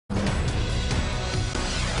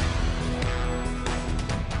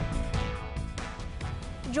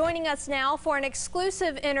Joining us now for an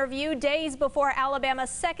exclusive interview days before Alabama's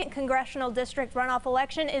 2nd Congressional District runoff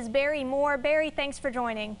election is Barry Moore. Barry, thanks for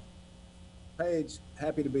joining. Paige,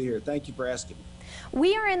 happy to be here. Thank you for asking.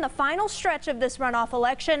 We are in the final stretch of this runoff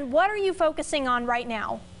election. What are you focusing on right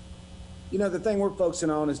now? You know, the thing we're focusing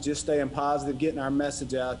on is just staying positive, getting our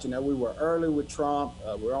message out. You know, we were early with Trump.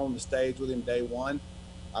 We're on the stage with him day one.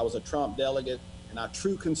 I was a Trump delegate and a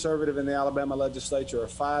true conservative in the Alabama legislature, a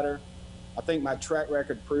fighter. I think my track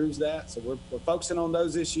record proves that. So we're focusing on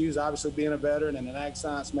those issues, obviously being a veteran and an ag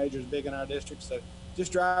science major is big in our district. So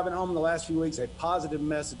just driving home the last few weeks, a positive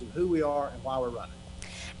message of who we are and why we're running.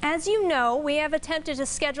 As you know, we have attempted to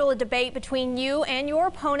schedule a debate between you and your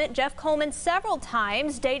opponent, Jeff Coleman, several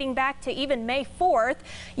times, dating back to even May 4th.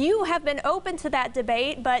 You have been open to that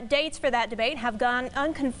debate, but dates for that debate have gone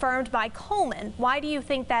unconfirmed by Coleman. Why do you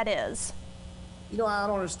think that is? You know, I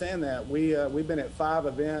don't understand that. We've been at 5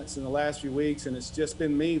 events in the last few weeks, and it's just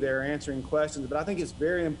been me there answering questions. But I think it's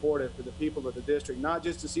very important for the people of the district, not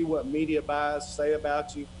just to see what media buys say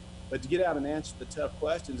about you, but to get out and answer the tough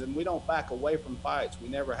questions. And we don't back away from fights. We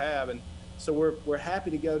never have. And so we're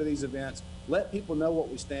happy to go to these events, let people know what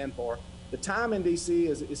we stand for. The time in D.C.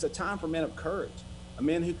 is a time for men of courage,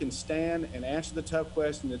 men who can stand and answer the tough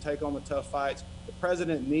questions and take on the tough fights. The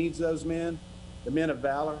president needs those men, the men of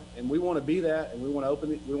valor, and we want to be that, and we want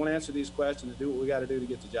to answer these questions and do what we got to do to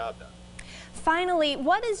get the job done. Finally,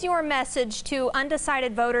 what is your message to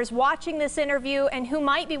undecided voters watching this interview and who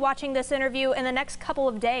might be watching this interview in the next couple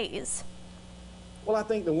of days? Well, I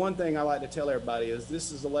think the one thing I like to tell everybody is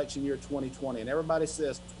this is election year 2020, and everybody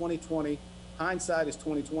says 2020, hindsight is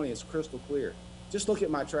 2020, it's crystal clear. Just look at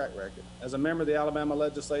my track record. As a member of the Alabama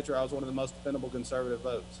legislature, I was one of the most dependable conservative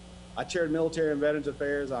votes. I chaired military and veterans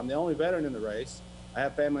affairs. I'm the only veteran in the race. I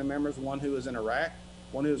have family members, one who is in Iraq,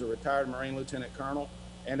 one who is a retired Marine lieutenant colonel.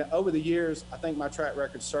 And over the years, I think my track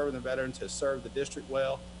record serving the veterans has served the district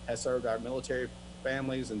well, has served our military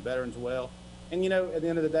families and veterans well. And, you know, at the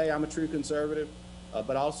end of the day, I'm a true conservative,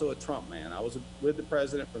 but also a Trump man. I was with the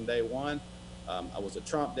president from day one. I was a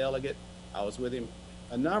Trump delegate. I was with him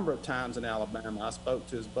a number of times in Alabama. I spoke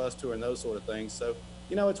to his bus tour and those sort of things. So,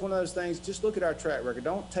 you know, it's one of those things, just look at our track record.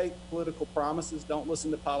 Don't take political promises. Don't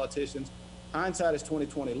listen to politicians. Hindsight is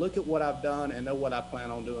 2020. Look at what I've done and know what I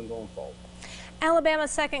plan on doing going forward.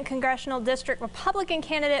 Alabama's 2nd Congressional District Republican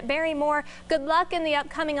candidate Barry Moore, good luck in the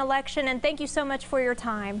upcoming election, and thank you so much for your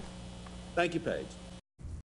time. Thank you, Paige.